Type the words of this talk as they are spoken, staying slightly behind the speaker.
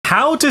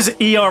How does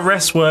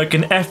ERS work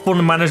in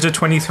F1 Manager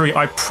 23?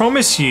 I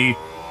promise you,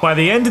 by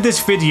the end of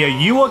this video,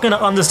 you are going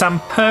to understand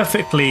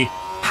perfectly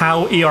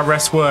how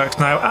ERS works.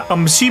 Now,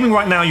 I'm assuming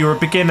right now you're a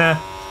beginner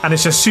and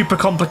it's just super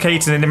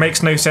complicated and it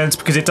makes no sense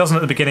because it doesn't at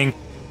the beginning.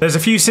 There's a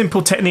few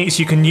simple techniques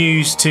you can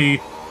use to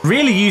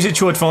really use it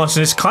to your advantage.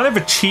 It's kind of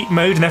a cheat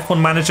mode in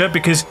F1 Manager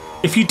because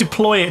if you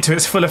deploy it to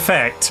its full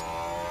effect,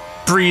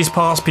 breeze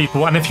past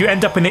people, and if you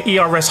end up in an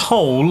ERS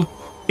hole,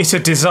 it's a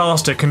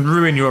disaster, can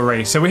ruin your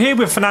race. So we're here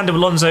with Fernando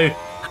Alonso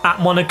at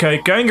Monaco,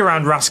 going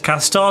around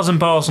Rascasse, stars and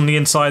bars on the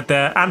inside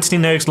there,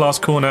 Anthony Nogue's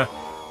last corner.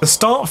 The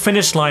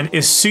start-finish line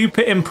is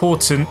super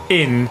important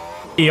in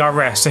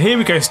ERS. So here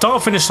we go,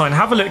 start-finish line,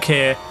 have a look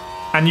here,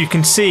 and you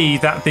can see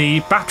that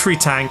the battery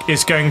tank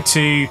is going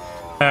to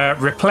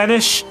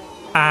replenish,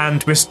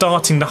 and we're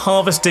starting the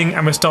harvesting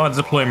and we're starting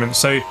the deployment.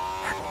 So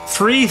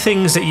 3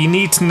 things that you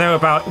need to know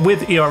about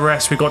with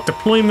ERS. We got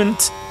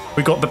deployment,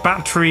 we got the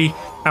battery,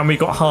 and we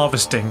got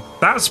harvesting.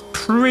 That's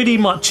pretty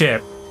much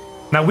it.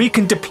 Now we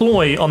can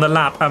deploy on the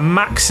lap a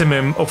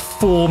maximum of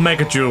 4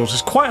 megajoules.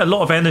 It's quite a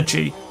lot of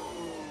energy.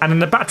 And in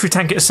the battery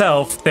tank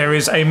itself, there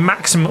is a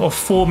maximum of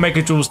 4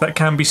 megajoules that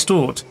can be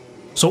stored.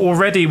 So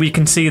already we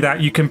can see that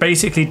you can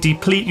basically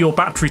deplete your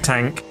battery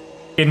tank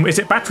in, is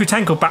it battery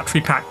tank or battery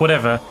pack,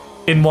 whatever,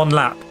 in 1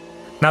 lap.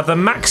 Now the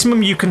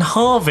maximum you can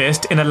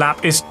harvest in a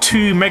lap is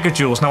 2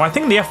 megajoules. Now I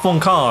think the F1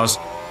 cars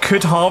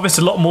could harvest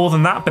a lot more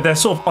than that, but they're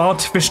sort of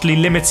artificially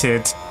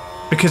limited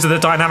because of the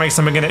dynamics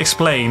I'm going to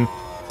explain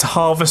to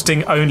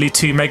harvesting only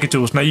 2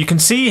 megajoules. Now you can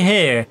see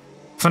here,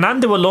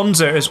 Fernando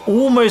Alonso has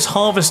almost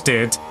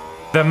harvested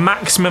the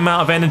maximum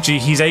amount of energy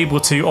he's able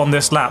to on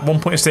this lap,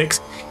 1.6.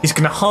 He's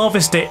going to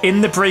harvest it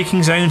in the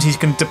braking zones. He's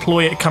going to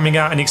deploy it coming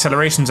out in the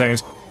acceleration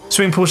zones.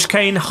 Swimming pool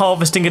chicane,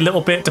 harvesting a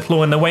little bit,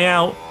 deploying the way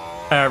out.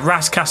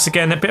 Rascasse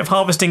again, a bit of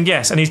harvesting,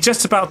 yes. And he's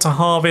just about to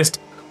harvest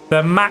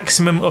the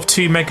maximum of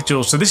 2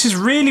 megajoules. So this is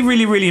really,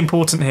 really, really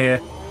important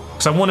here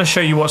because I want to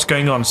show you what's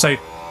going on. So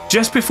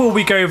just before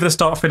we go over the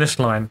start-finish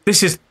line,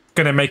 this is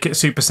going to make it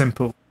super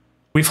simple.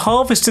 We've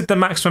harvested the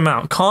maximum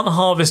amount, can't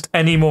harvest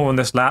any more on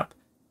this lap,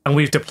 and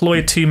we've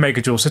deployed 2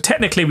 megajoules. So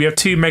technically we have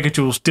 2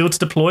 megajoules still to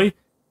deploy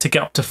to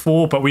get up to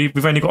 4, but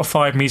we've only got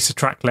 5 meters of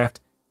track left,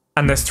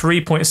 and there's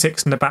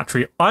 3.6 in the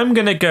battery. I'm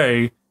going to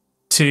go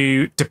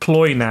to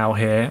deploy now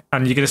here,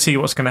 and you're going to see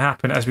what's going to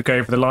happen as we go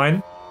over the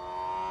line.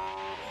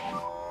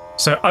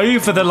 So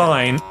over the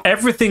line,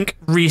 everything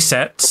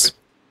resets.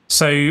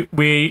 So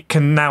we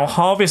can now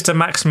harvest a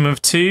maximum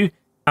of 2,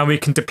 and we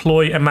can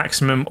deploy a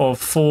maximum of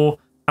 4,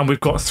 and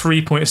we've got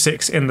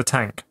 3.6 in the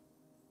tank.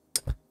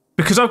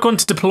 Because I've gone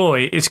to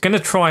deploy, it's going to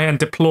try and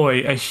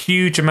deploy a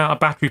huge amount of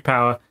battery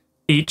power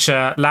each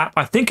lap.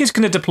 I think it's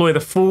going to deploy the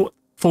full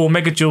 4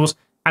 megajoules,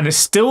 and it's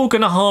still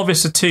going to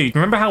harvest a 2.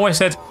 Remember how I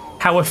said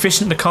how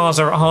efficient the cars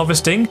are at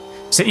harvesting?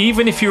 So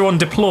even if you're on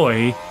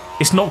deploy,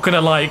 it's not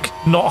going to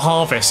not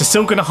harvest. It's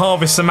still going to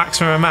harvest the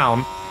maximum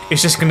amount.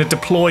 It's just going to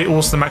deploy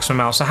also the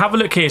maximum amount. So have a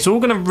look here. It's all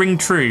going to ring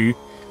true.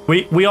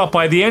 We are,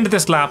 by the end of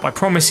this lap, I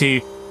promise you,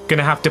 going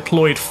to have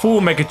deployed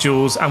 4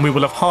 megajoules, and we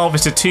will have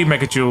harvested 2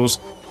 megajoules.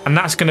 And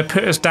that's going to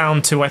put us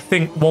down to, I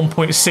think,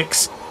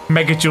 1.6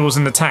 megajoules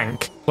in the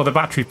tank for the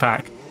battery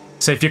pack.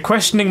 So if you're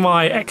questioning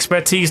my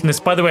expertise in this,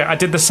 by the way, I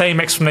did the same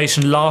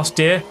explanation last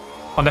year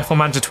on F1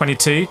 Manager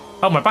 22.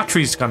 Oh, my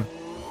battery's gone.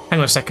 Hang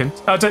on a second.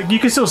 Oh, you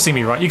can still see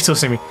me, right? You can still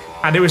see me.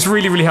 And it was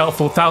really, really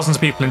helpful. Thousands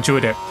of people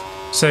enjoyed it.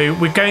 So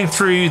we're going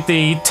through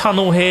the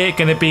tunnel here.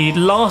 Going to be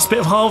last bit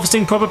of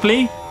harvesting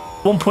probably.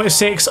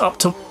 1.6 up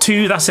to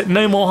 2. That's it.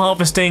 No more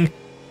harvesting.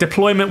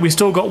 Deployment, we've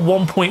still got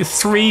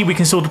 1.3. We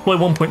can still deploy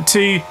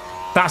 1.2.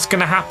 That's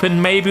going to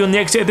happen maybe on the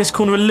exit of this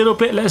corner a little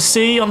bit. Let's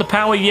see. On the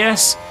power,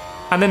 yes.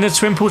 And then the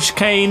swim pool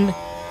chicane.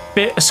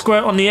 A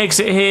squirt on the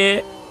exit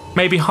here.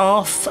 Maybe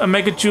half a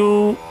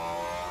megajoule.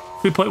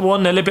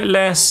 3.1, a little bit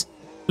less.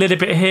 A little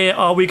bit here.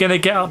 Are we going to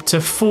get up to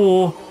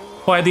 4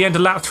 by the end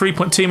of lap?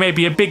 3.2,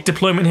 maybe a big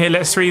deployment here.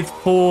 Let's 3,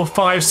 4,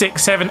 5,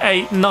 6, 7,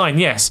 8, 9.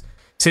 Yes.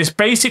 So it's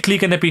basically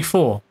going to be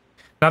 4.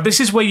 Now this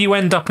is where you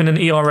end up in an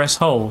ERS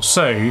hole.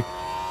 So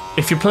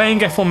if you're playing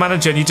F1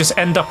 Manager and you just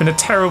end up in a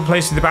terrible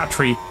place with the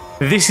battery,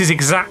 this is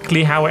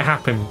exactly how it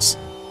happens.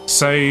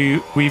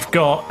 So we've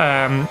got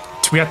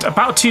we had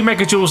about 2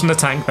 megajoules in the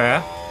tank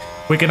there.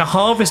 We're going to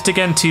harvest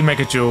again 2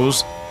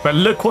 megajoules, but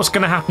look what's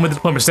going to happen with the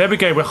deployment. So there we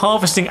go. We're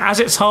harvesting. As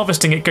it's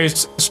harvesting, it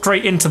goes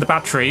straight into the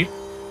battery.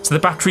 So the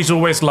battery's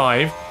always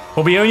live.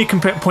 But we only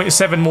can put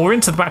 0.7 more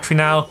into the battery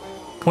now.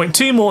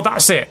 0.2 more,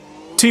 that's it.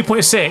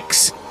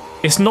 2.6,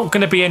 it's not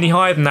going to be any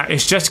higher than that.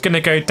 It's just going to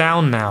go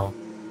down now.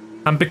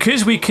 And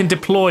because we can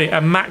deploy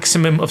a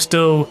maximum of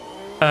still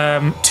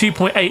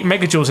 2.8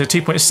 megajoules or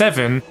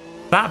 2.7,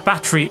 that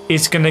battery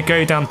is going to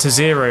go down to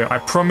 0. I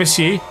promise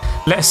you.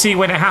 Let's see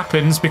when it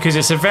happens, because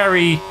it's a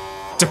very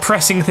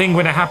depressing thing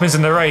when it happens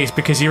in the race,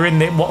 because you're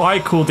in what I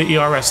call the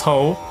ERS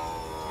hole.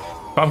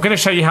 But I'm going to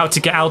show you how to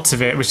get out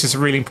of it, which is a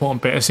really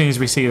important bit as soon as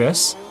we see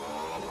this.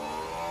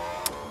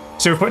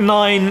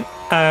 0.9,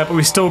 but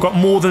we've still got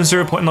more than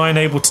 0.9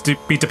 able to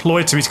be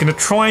deployed, so he's going to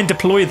try and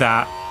deploy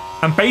that.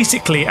 And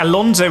basically,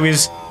 Alonso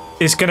is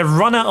is going to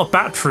run out of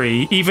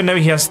battery, even though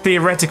he has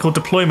theoretical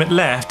deployment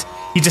left.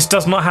 He just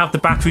does not have the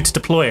battery to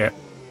deploy it.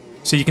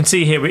 So you can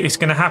see here it's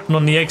going to happen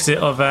on the exit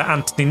of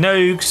Anthony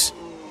Noakes.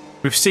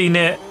 We've seen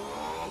it.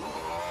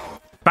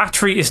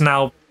 Battery is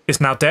now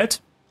dead.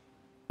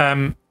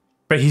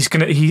 But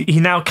he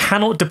now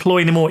cannot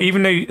deploy anymore,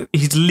 even though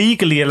he's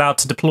legally allowed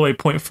to deploy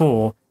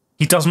 0.4.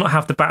 He does not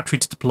have the battery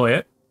to deploy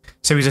it.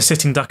 So he's a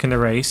sitting duck in the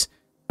race.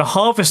 The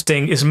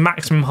harvesting is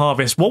maximum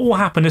harvest. What will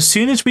happen as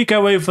soon as we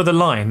go over the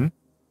line,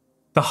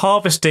 the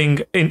harvesting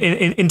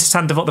into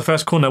Sandoval, the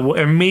first corner, will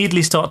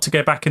immediately start to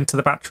go back into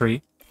the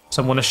battery.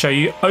 So I want to show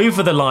you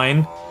over the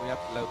line.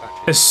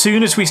 As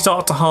soon as we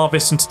start to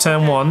harvest into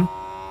turn 1,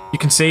 you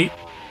can see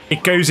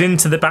it goes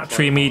into the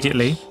battery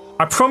immediately.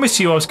 I promised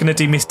you I was going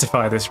to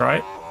demystify this,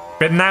 right?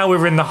 But now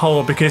we're in the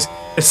hole because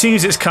as soon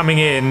as it's coming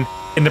in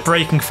the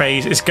braking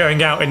phase, it's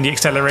going out in the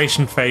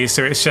acceleration phase.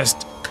 So it's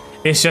just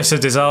a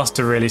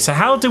disaster, really. So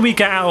how do we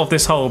get out of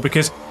this hole?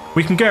 Because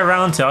we can go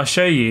around it. I'll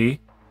show you.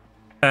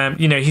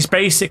 You know, he's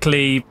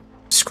basically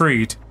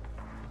screwed.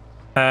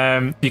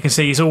 You can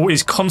see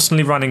he's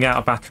constantly running out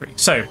of battery.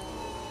 So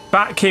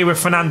back here with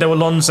Fernando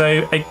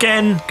Alonso,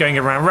 again, going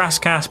around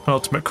Rascasse,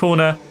 penultimate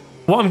corner.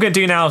 What I'm going to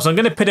do now is I'm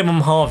going to put him on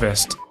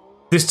harvest.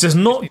 This does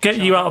not get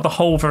you out of the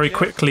hole very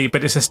quickly,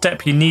 but it's a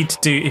step you need to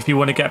do if you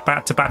want to get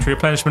back to battery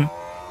replenishment.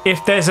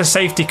 If there's a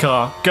safety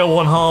car, go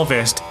on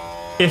harvest.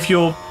 If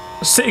you're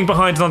sitting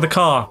behind another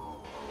car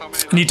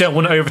and you don't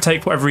want to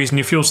overtake for whatever reason,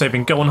 you're fuel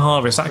saving, go on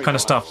harvest, that kind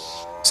of stuff.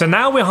 So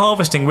now we're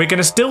harvesting. We're going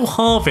to still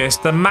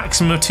harvest the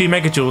maximum of 2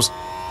 megajoules.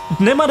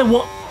 No matter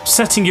what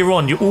setting you're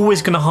on, you're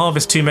always going to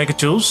harvest 2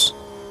 megajoules.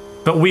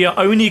 But we are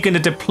only going to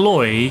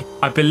deploy,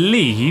 I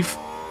believe,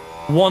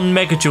 1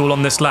 megajoule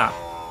on this lap.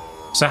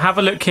 So have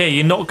a look here.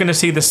 You're not going to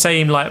see the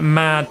same like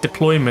mad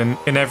deployment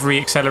in every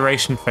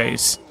acceleration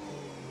phase.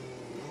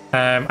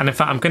 And in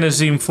fact, I'm going to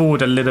zoom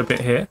forward a little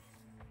bit here.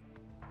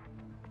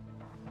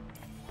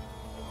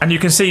 And you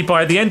can see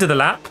by the end of the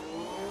lap,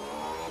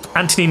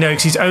 Anthony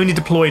Noakes, he's only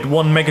deployed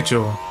 1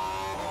 megajoule.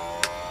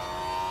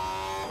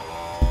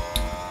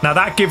 Now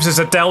that gives us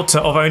a delta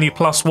of only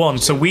 +1.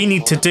 So we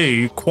need to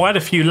do quite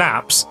a few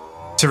laps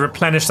to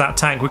replenish that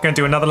tank. We're going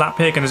to do another lap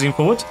here. Going to zoom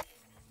forward.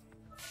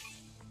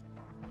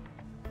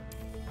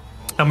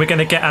 And we're going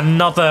to get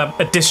another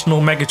additional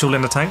megajoule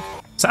in the tank.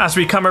 So as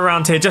we come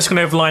around here, just going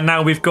over the line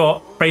now, we've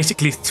got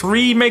basically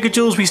 3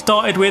 megajoules we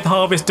started with,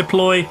 harvest,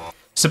 deploy.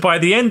 So by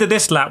the end of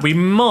this lap, we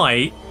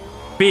might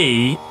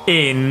be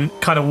in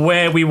kind of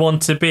where we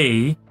want to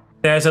be.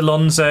 There's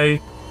Alonso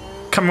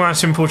coming around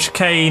simple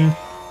chicane.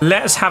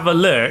 Let's have a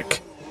look.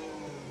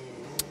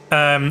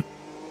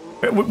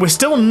 We're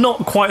still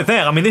not quite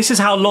there. I mean, this is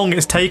how long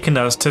it's taken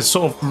us to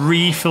sort of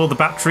refill the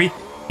battery.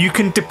 You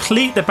can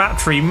deplete the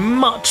battery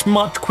much,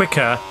 much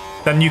quicker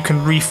than you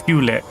can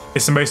refuel it.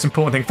 It's the most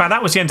important thing. In fact,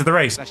 that was the end of the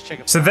race.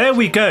 So there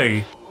we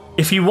go.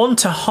 If you want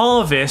to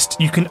harvest,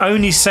 you can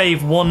only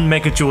save 1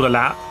 megajoule a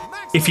lap.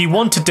 If you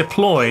want to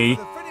deploy,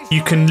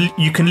 you can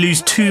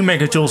lose 2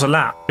 megajoules a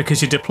lap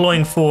because you're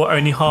deploying 4,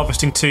 only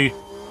harvesting 2.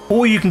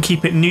 Or you can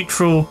keep it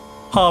neutral,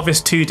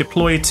 harvest 2,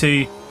 deploy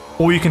 2.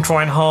 Or you can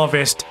try and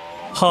harvest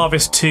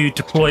 2,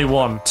 deploy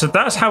 1. So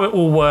that's how it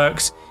all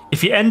works.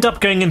 If you end up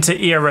going into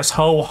ERS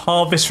hole,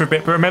 harvest for a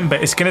bit, but remember,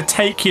 it's going to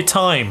take your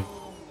time.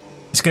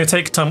 It's going to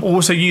take time.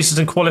 Also used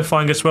in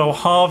qualifying as well.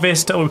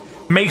 Harvest, or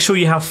make sure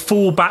you have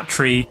full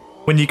battery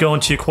when you go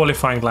onto your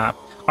qualifying lap.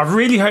 I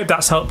really hope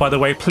that's helped, by the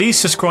way. Please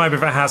subscribe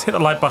if it has. Hit the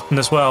like button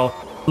as well.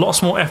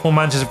 Lots more F1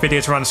 Managers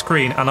videos around the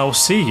screen, and I'll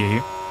see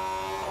you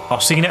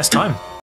next time.